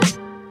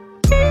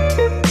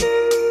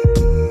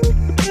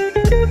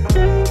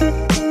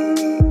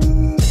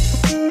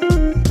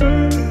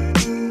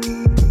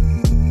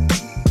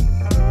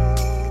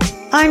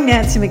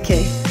Nancy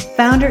MacKay,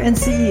 founder and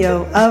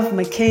CEO of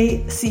MacKay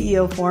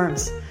CEO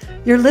Forums.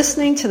 You're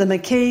listening to the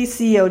MacKay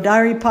CEO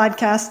Diary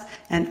podcast,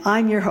 and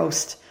I'm your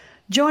host.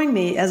 Join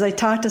me as I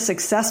talk to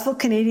successful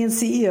Canadian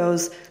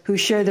CEOs who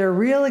share their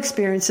real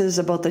experiences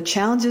about the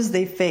challenges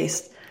they've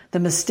faced, the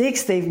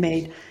mistakes they've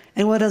made,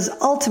 and what has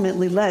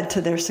ultimately led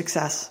to their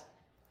success.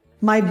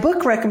 My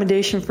book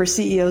recommendation for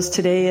CEOs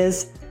today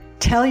is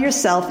Tell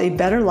Yourself a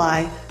Better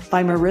Lie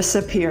by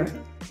Marissa Peer.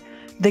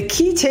 The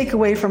key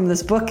takeaway from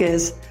this book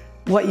is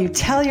what you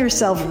tell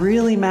yourself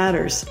really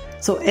matters.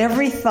 So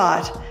every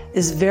thought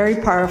is very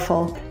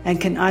powerful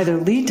and can either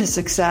lead to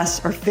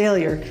success or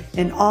failure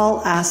in all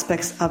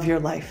aspects of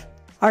your life.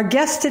 Our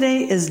guest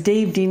today is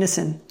Dave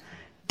Dinesen.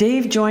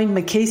 Dave joined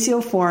MacKay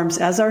CEO Forums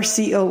as our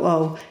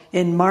COO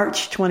in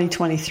March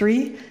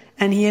 2023,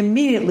 and he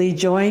immediately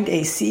joined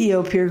a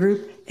CEO peer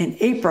group in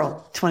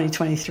April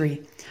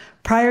 2023.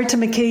 Prior to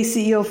MacKay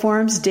CEO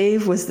Forums,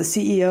 Dave was the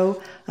CEO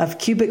of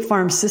Cubic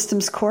Farm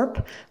Systems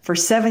Corp. For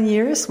 7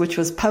 years, which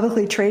was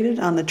publicly traded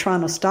on the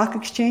Toronto Stock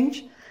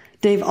Exchange.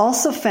 Dave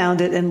also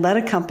founded and led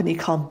a company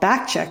called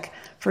BackCheck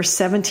for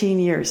 17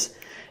 years.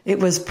 It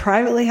was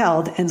privately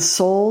held and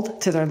sold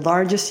to their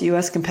largest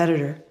U.S.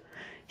 competitor.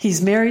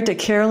 He's married to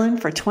Carolyn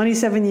for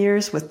 27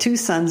 years with 2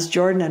 sons,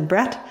 Jordan and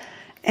Brett.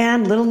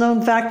 And little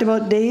known fact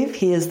about Dave,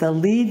 he is the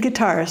lead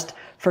guitarist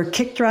for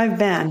Kick Drive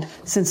Band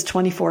since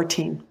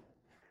 2014.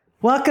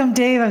 Welcome,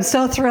 Dave. I'm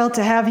so thrilled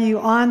to have you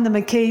on the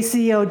MacKay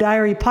CEO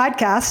Diary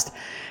podcast.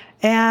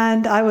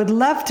 And I would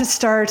love to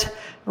start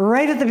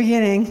right at the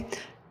beginning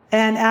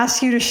and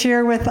ask you to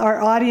share with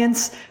our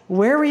audience,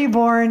 where were you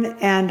born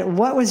and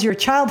what was your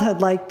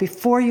childhood like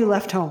before you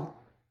left home?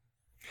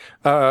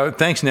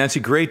 Thanks,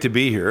 Nancy. Great to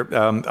be here.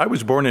 I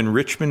was born in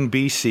Richmond,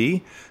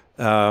 BC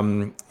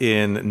in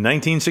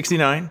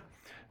 1969.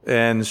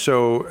 And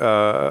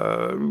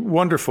so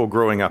wonderful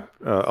growing up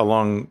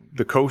along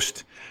the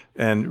coast.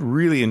 And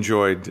really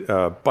enjoyed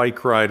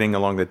bike riding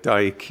along the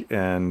dike.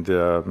 And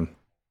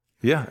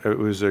it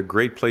was a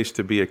great place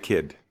to be a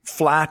kid.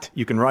 Flat,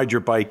 you can ride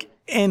your bike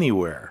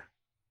anywhere.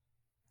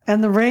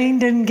 And the rain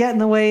didn't get in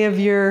the way of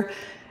your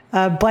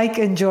bike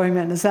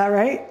enjoyment, is that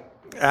right?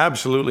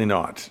 Absolutely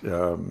not.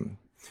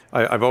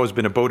 I've always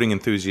been a boating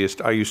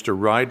enthusiast. I used to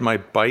ride my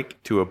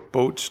bike to a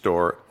boat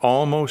store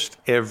almost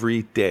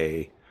every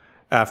day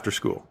after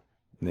school.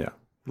 Yeah,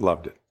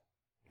 loved it.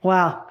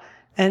 Wow.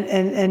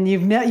 And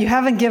you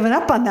haven't given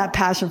up on that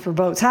passion for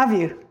boats, have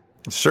you?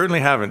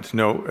 Certainly haven't.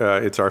 No,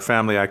 it's our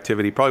family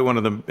activity. Probably one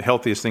of the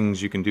healthiest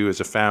things you can do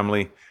as a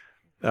family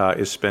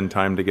is spend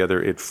time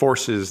together. It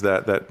forces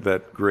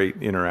that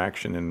great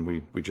interaction, and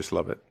we just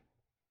love it.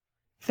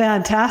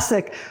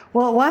 Fantastic.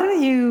 Well, why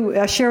don't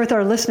you share with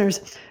our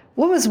listeners,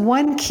 what was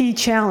one key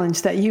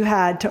challenge that you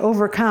had to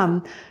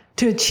overcome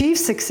to achieve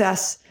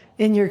success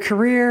in your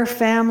career,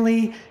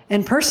 family,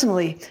 and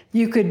personally?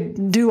 You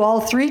could do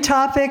all 3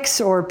 topics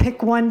or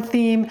pick one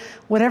theme,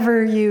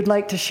 whatever you'd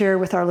like to share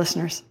with our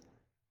listeners.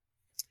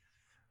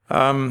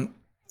 Probably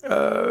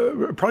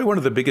one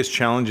of the biggest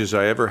challenges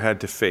I ever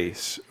had to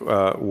face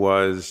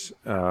was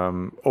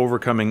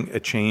overcoming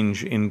a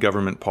change in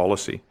government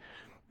policy.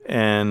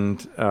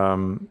 And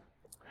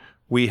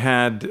we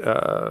had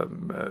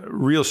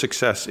real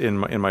success in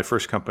my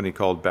first company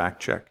called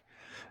BackCheck.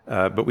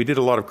 But we did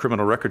a lot of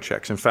criminal record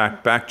checks. In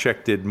fact,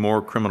 BackCheck did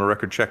more criminal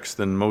record checks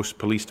than most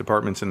police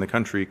departments in the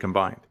country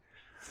combined.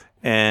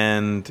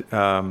 And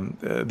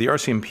the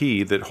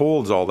RCMP that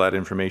holds all that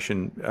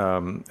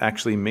information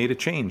actually made a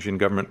change in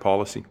government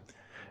policy.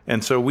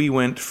 And so we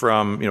went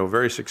from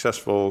very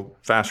successful,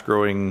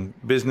 fast-growing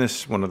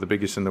business, one of the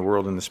biggest in the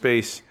world in the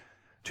space,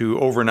 to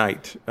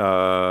overnight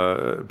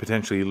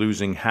potentially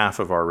losing half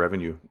of our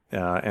revenue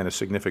and a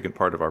significant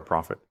part of our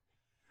profit.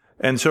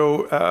 And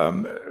so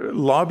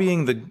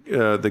lobbying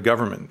the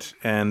government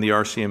and the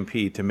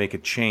RCMP to make a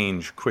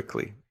change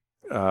quickly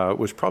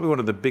was probably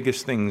one of the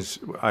biggest things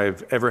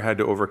I've ever had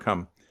to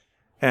overcome.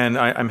 And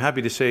I'm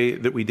happy to say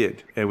that we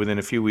did. And within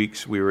a few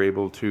weeks, we were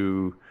able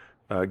to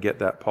get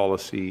that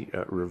policy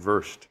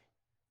reversed.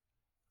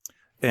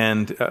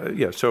 And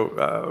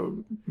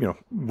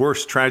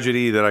worst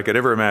tragedy that I could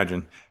ever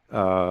imagine.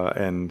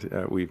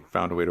 And we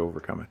found a way to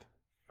overcome it.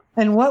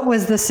 And what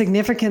was the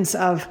significance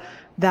of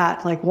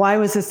that? Like, why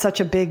was it such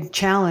a big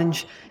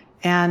challenge?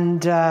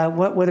 And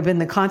what would have been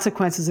the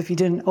consequences if you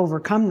didn't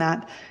overcome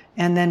that?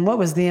 And then what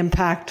was the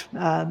impact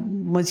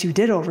once you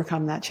did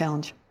overcome that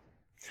challenge?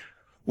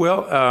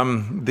 Well,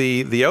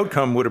 the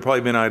outcome would have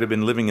probably been I'd have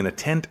been living in a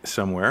tent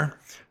somewhere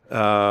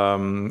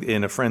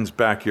in a friend's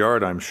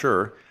backyard, I'm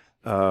sure.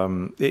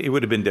 It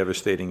would have been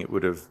devastating. It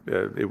would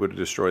have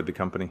destroyed the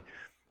company.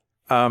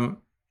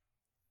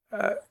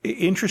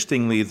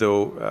 Interestingly,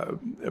 though,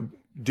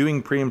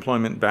 doing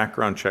pre-employment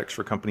background checks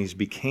for companies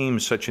became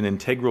such an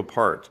integral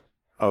part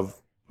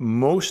of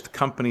most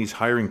companies'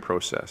 hiring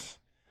process.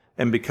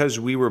 And because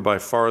we were by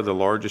far the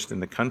largest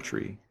in the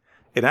country,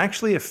 it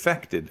actually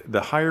affected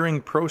the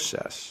hiring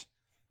process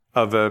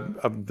of the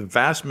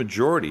vast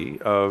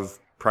majority of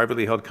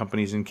privately held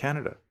companies in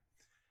Canada.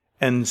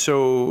 And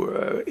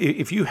so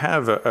if you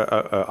have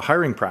a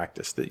hiring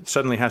practice that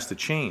suddenly has to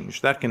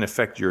change, that can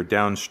affect your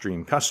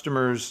downstream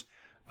customers,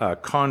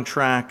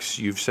 contracts.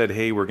 You've said,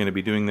 hey, we're going to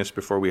be doing this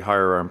before we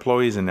hire our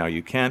employees, and now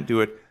you can't do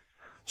it.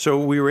 So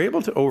we were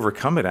able to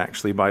overcome it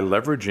actually by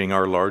leveraging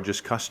our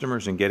largest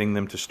customers and getting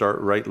them to start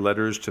write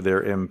letters to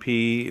their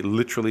MP,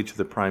 literally to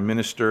the Prime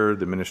Minister,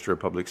 the Minister of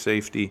Public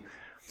Safety.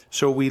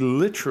 So we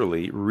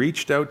literally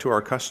reached out to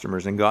our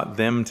customers and got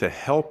them to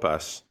help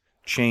us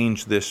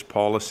change this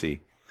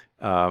policy.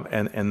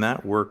 And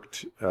that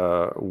worked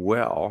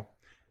well.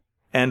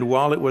 And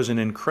while it was an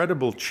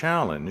incredible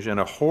challenge and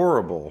a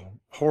horrible,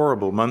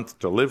 horrible month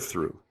to live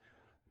through,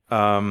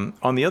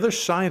 on the other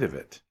side of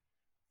it,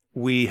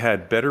 we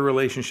had better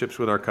relationships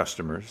with our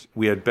customers.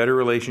 We had better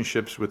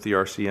relationships with the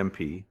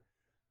RCMP.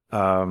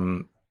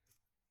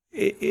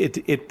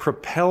 It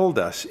propelled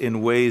us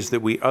in ways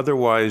that we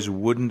otherwise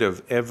wouldn't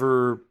have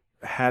ever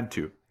had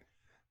to.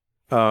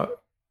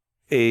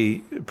 A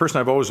person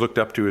I've always looked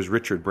up to is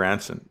Richard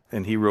Branson,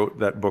 and he wrote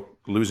that book,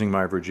 Losing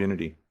My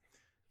Virginity.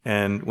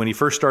 And when he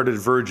first started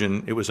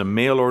Virgin, it was a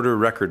mail order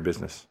record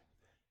business.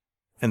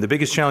 And the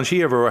biggest challenge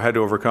he ever had to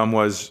overcome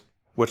was,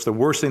 what's the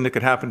worst thing that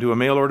could happen to a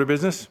mail order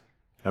business?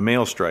 A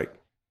mail strike.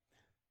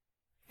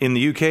 In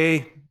the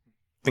UK,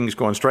 things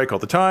go on strike all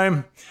the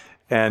time.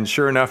 And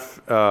sure enough,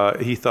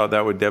 he thought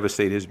that would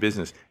devastate his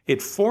business. It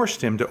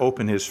forced him to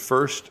open his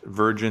first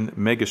Virgin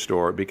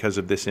megastore because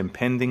of this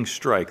impending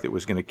strike that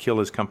was going to kill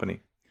his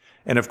company.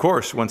 And of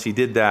course, once he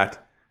did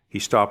that, he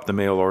stopped the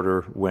mail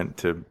order, went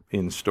to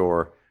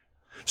in-store.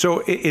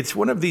 So it's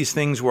one of these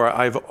things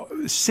where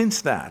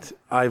since that,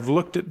 I've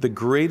looked at the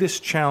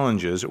greatest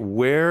challenges.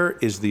 Where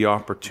is the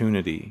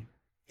opportunity?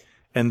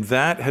 And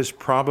that has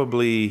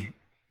probably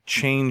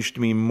changed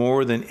me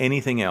more than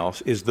anything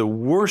else. Is the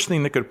worst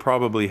thing that could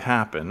probably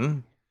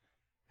happen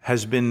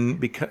has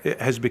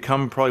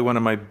become probably one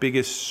of my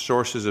biggest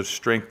sources of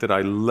strength that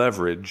I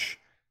leverage.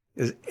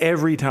 Is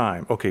every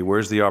time, okay,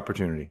 where's the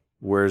opportunity?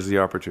 Where's the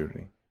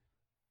opportunity?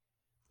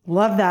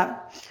 Love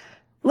that.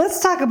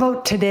 Let's talk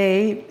about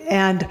today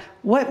and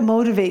what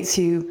motivates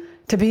you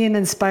to be an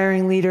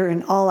inspiring leader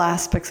in all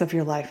aspects of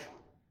your life.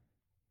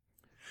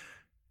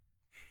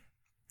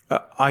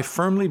 I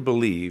firmly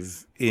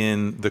believe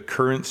in the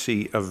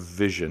currency of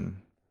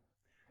vision.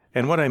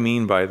 And what I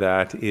mean by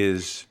that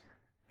is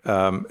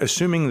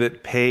assuming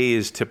that pay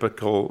is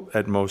typical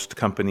at most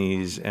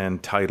companies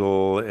and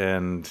title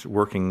and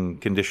working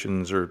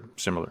conditions are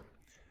similar.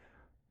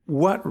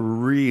 What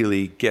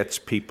really gets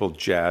people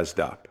jazzed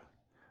up?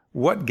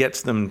 What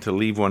gets them to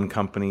leave one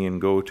company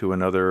and go to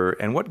another?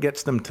 And what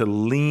gets them to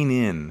lean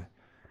in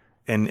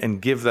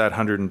and give that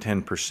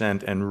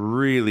 110% and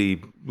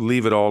really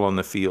leave it all on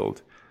the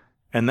field?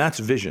 And that's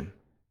vision.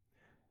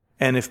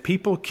 And if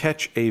people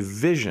catch a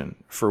vision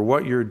for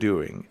what you're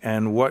doing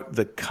and what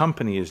the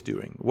company is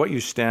doing, what you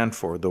stand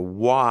for, the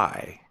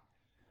why,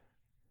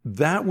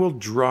 that will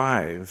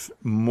drive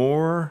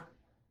more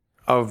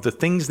of the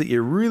things that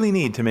you really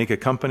need to make a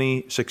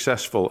company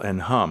successful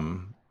and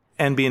hum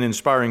and be an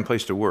inspiring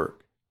place to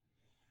work.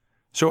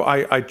 So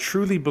I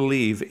truly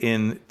believe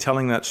in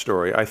telling that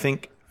story. I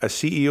think a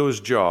CEO's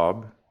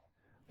job,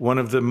 one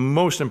of the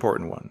most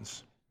important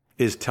ones,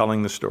 is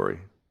telling the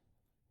story.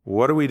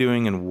 What are we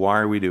doing and why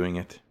are we doing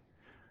it?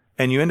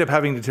 And you end up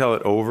having to tell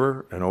it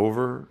over and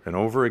over and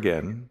over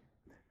again.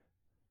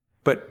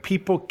 But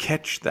people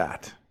catch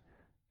that.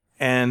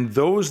 And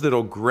those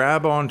that'll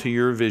grab onto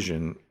your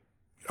vision,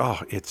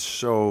 oh, it's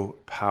so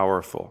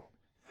powerful.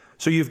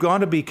 So you've got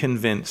to be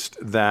convinced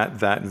that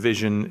that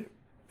vision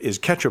is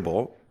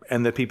catchable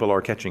and that people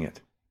are catching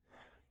it.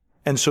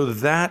 And so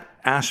that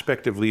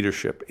aspect of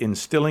leadership,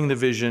 instilling the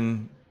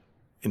vision,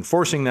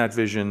 enforcing that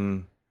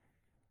vision,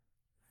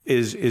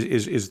 is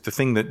the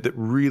thing that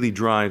really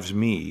drives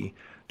me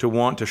to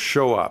want to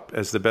show up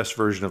as the best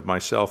version of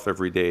myself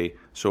every day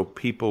so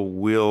people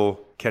will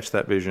catch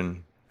that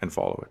vision and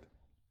follow it.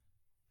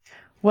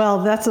 Well,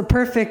 that's a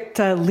perfect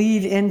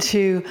lead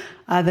into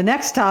the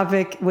next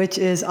topic, which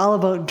is all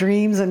about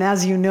dreams. And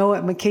as you know,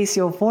 at MacKay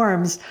CEO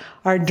Forums,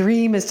 our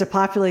dream is to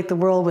populate the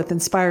world with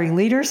inspiring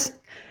leaders.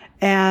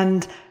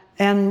 And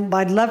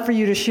I'd love for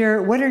you to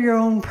share, what are your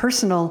own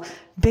personal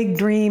big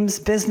dreams,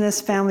 business,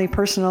 family,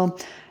 personal,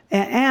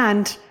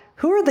 and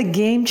who are the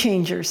game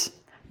changers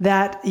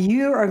that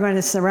you are going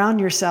to surround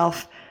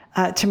yourself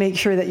to make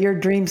sure that your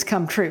dreams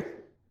come true?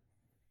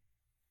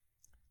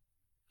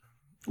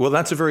 Well,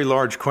 that's a very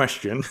large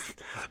question.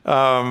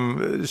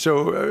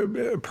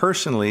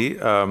 Personally,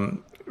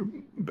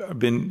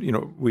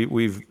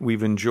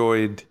 we've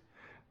enjoyed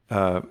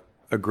a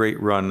great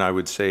run, I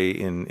would say,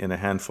 in a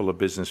handful of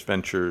business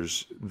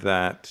ventures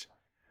that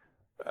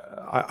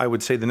I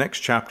would say the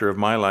next chapter of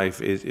my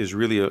life is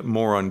really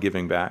more on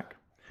giving back.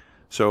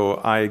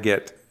 So I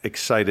get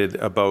excited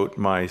about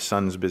my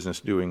son's business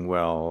doing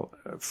well,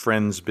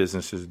 friends'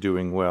 businesses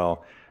doing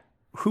well.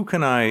 Who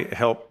can I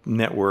help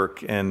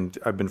network? And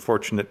I've been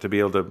fortunate to be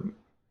able to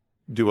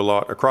do a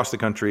lot across the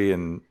country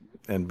and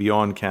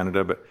beyond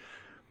Canada. But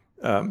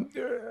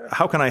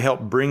how can I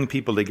help bring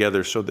people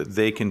together so that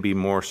they can be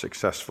more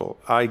successful?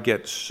 I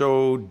get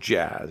so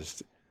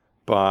jazzed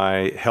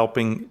by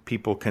helping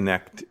people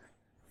connect,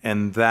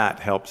 and that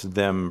helps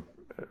them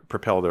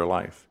propel their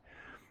life.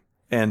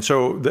 And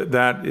so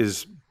that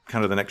is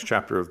kind of the next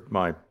chapter of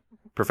my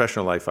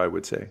professional life, I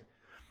would say.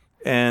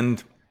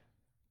 And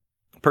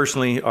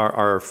personally,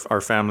 our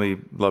family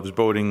loves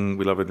boating.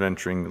 We love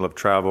adventuring, love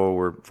travel.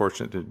 We're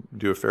fortunate to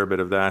do a fair bit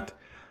of that.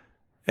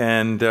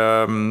 And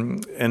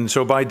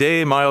so by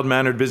day,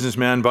 mild-mannered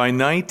businessman. By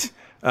night,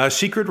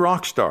 secret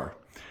rock star.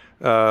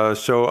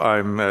 So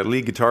I'm a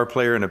lead guitar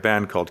player in a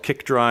band called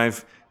Kick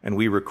Drive, and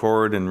we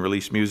record and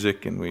release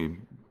music, and we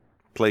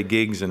play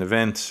gigs and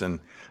events. And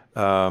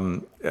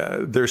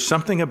there's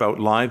something about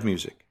live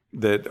music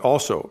that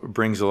also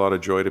brings a lot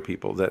of joy to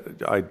people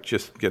that I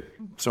just get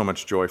so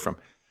much joy from.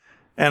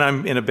 And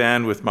I'm in a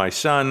band with my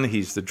son.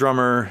 He's the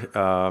drummer.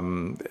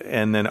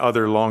 And then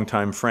other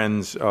longtime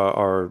friends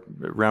are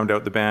round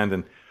out the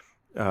band.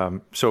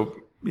 And so,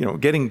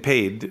 getting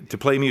paid to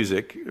play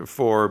music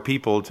for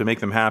people to make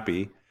them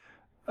happy,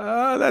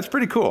 that's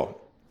pretty cool.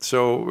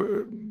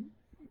 So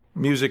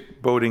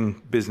music,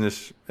 boating,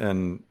 business,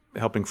 and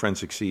helping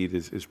friends succeed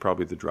is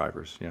probably the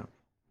drivers, yeah.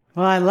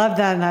 Well, I love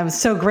that, and I was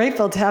so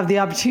grateful to have the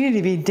opportunity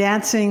to be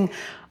dancing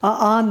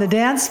on the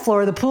dance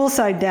floor, the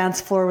poolside dance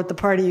floor, with the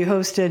party you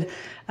hosted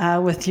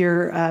with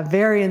your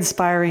very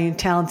inspiring,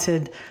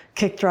 talented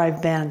Kick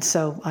Drive band.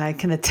 So I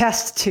can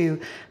attest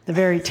to the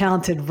very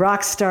talented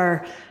rock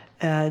star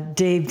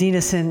Dave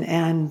Dinesen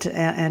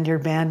and your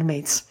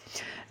bandmates.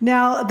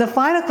 Now, the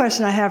final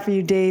question I have for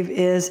you, Dave,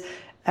 is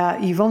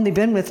you've only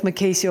been with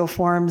MacKay CEO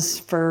Forums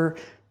for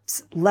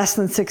less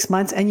than 6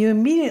 months, and you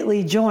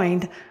immediately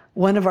joined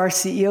one of our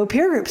CEO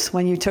peer groups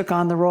when you took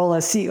on the role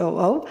as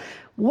COO.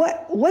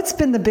 What's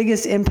been the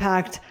biggest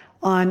impact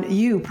on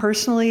you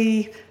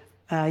personally,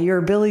 your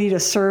ability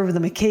to serve the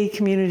MacKay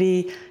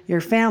community,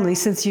 your family,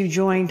 since you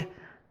joined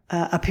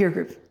a peer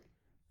group?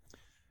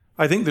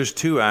 I think there's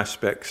two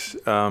aspects.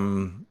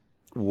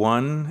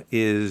 One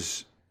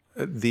is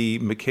the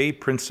MacKay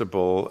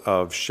principle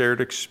of shared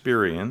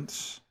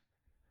experience,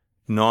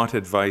 not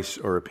advice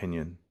or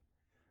opinion.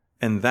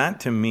 And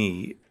that, to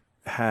me,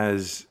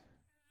 has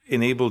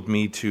enabled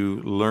me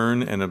to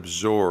learn and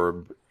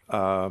absorb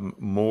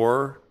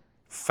more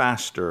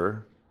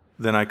faster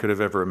than I could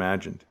have ever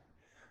imagined.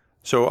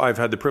 So I've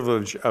had the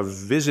privilege of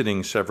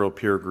visiting several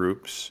peer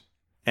groups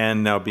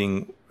and now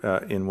being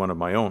in one of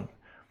my own.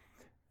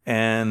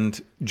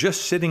 And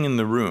just sitting in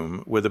the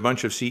room with a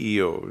bunch of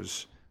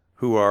CEOs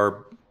who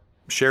are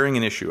sharing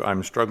an issue,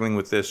 I'm struggling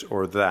with this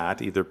or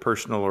that, either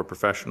personal or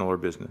professional or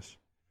business.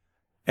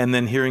 And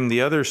then hearing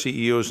the other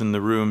CEOs in the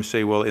room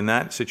say, well, in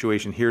that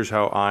situation, here's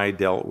how I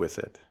dealt with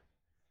it.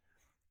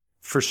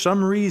 For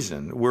some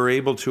reason, we're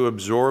able to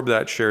absorb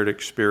that shared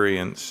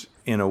experience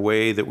in a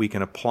way that we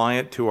can apply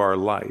it to our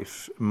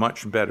life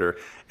much better.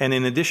 And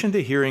in addition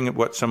to hearing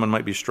what someone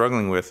might be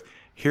struggling with,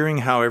 hearing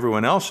how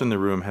everyone else in the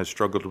room has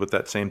struggled with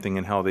that same thing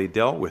and how they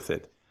dealt with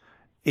it,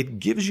 it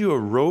gives you a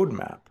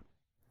roadmap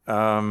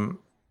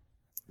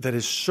that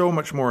is so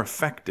much more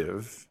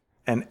effective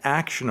and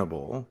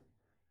actionable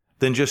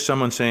than just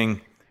someone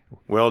saying,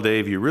 well,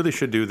 Dave, you really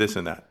should do this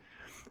and that.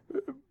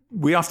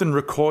 We often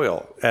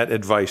recoil at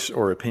advice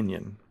or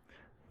opinion,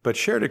 but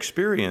shared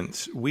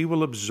experience, we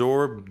will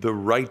absorb the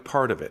right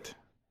part of it.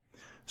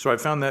 So I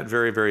found that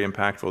very, very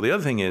impactful. The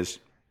other thing is,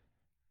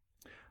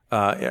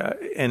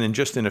 and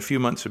in a few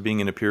months of being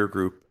in a peer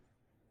group,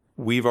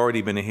 we've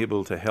already been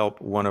able to help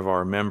one of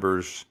our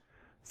members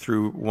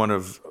through one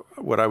of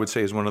what I would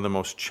say is one of the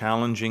most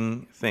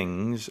challenging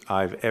things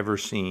I've ever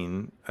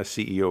seen a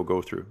CEO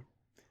go through.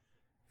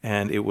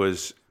 And it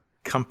was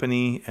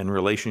company and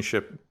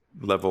relationship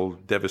level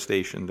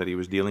devastation that he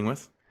was dealing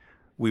with.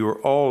 We were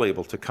all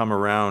able to come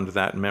around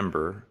that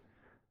member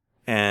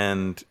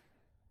and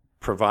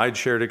provide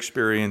shared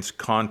experience,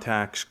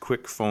 contacts,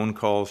 quick phone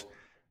calls.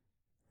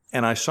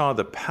 And I saw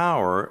the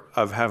power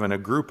of having a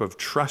group of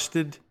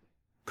trusted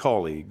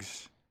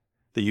colleagues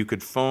that you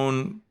could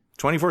phone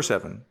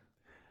 24/7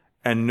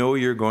 and know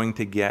you're going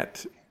to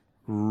get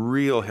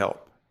real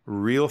help,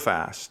 real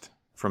fast,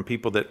 from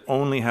people that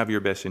only have your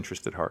best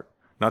interest at heart.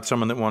 Not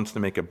someone that wants to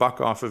make a buck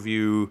off of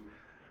you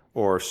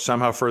or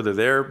somehow further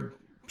their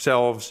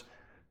selves.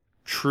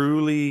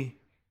 Truly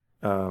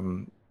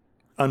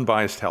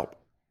unbiased help.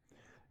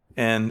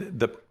 And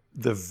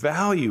the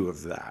value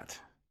of that,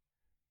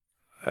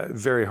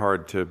 very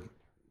hard to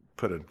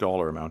put a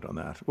dollar amount on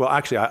that. Well,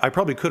 actually, I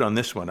probably could on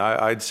this one.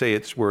 I'd say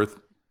it's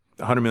worth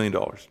 $100 million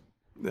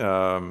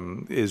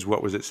is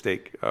what was at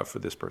stake for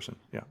this person.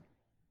 Yeah.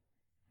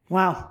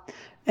 Wow.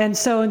 And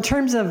so in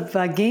terms of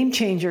game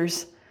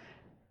changers,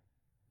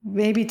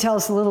 maybe tell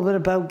us a little bit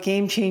about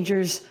game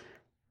changers.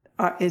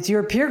 It's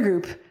your peer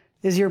group.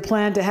 Is your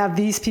plan to have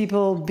these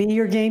people be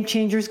your game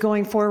changers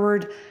going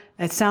forward?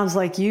 It sounds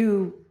like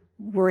you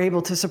were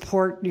able to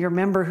support your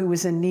member who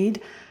was in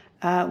need.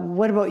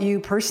 What about you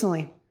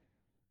personally?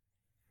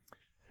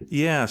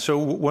 Yeah, so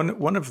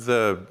one of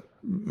the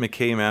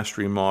MacKay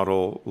Mastery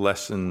Model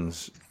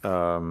lessons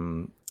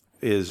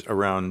is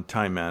around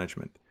time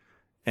management.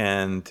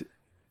 And,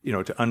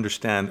 to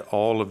understand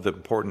all of the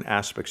important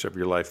aspects of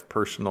your life,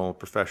 personal,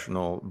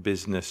 professional,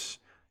 business,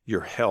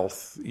 your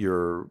health,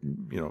 your,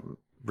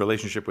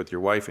 relationship with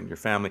your wife and your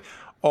family,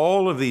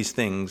 all of these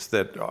things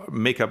that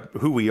make up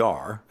who we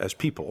are as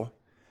people,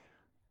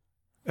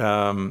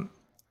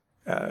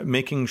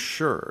 making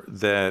sure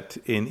that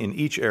in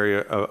each area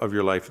of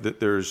your life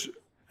that there's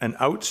an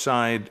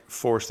outside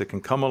force that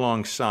can come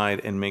alongside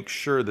and make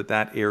sure that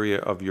that area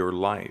of your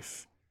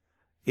life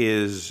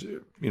is,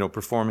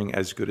 performing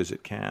as good as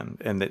it can,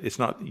 and that it's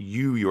not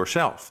you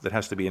yourself that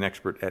has to be an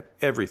expert at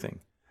everything,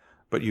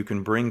 but you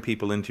can bring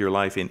people into your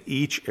life in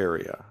each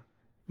area,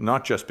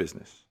 not just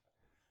business,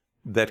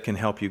 that can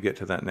help you get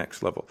to that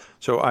next level.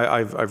 So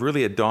I've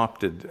really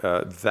adopted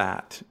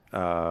that.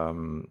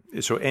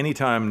 So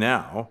anytime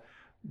now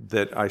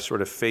that I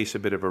sort of face a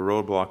bit of a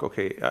roadblock,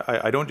 okay,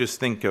 I don't just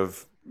think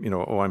of,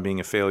 I'm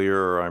being a failure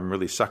or I'm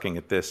really sucking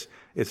at this.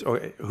 It's,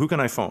 okay, who can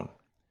I phone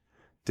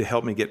to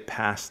help me get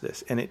past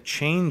this? And it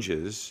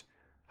changes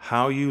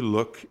how you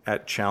look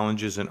at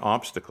challenges and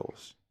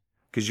obstacles,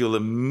 because you'll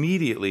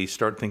immediately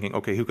start thinking,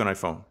 okay, who can I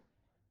phone?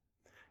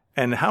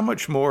 And how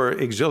much more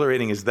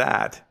exhilarating is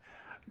that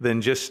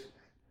than just,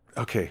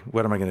 okay,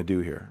 what am I going to do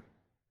here?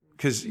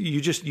 Because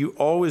you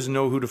always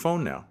know who to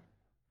phone now.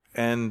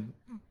 And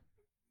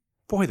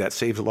boy, that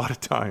saves a lot of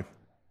time.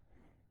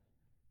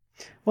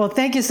 Well,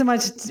 thank you so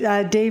much,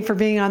 Dave, for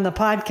being on the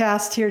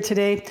podcast here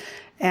today.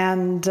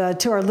 And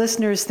to our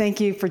listeners, thank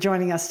you for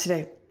joining us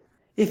today.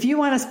 If you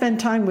want to spend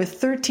time with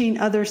 13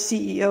 other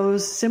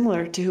CEOs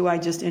similar to who I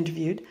just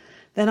interviewed,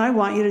 then I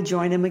want you to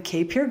join a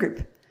MacKay peer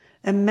group.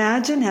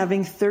 Imagine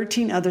having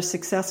 13 other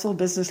successful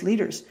business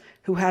leaders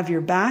who have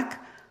your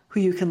back, who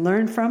you can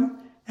learn from,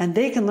 and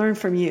they can learn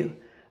from you.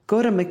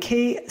 Go to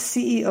MacKay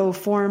CEO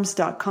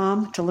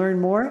Forums.com to learn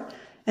more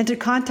and to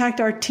contact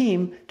our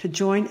team to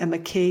join a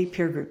MacKay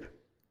peer group.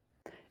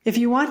 If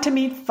you want to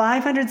meet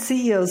 500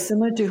 CEOs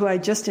similar to who I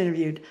just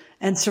interviewed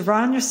and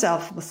surround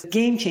yourself with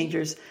game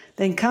changers,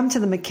 then come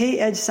to the MacKay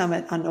Edge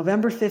Summit on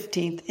November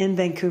 15th in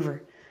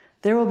Vancouver.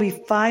 There will be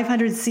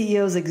 500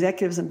 CEOs,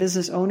 executives, and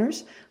business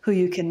owners who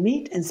you can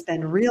meet and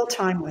spend real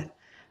time with.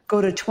 Go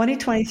to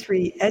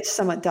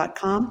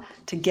 2023edgesummit.com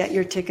to get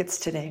your tickets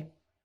today.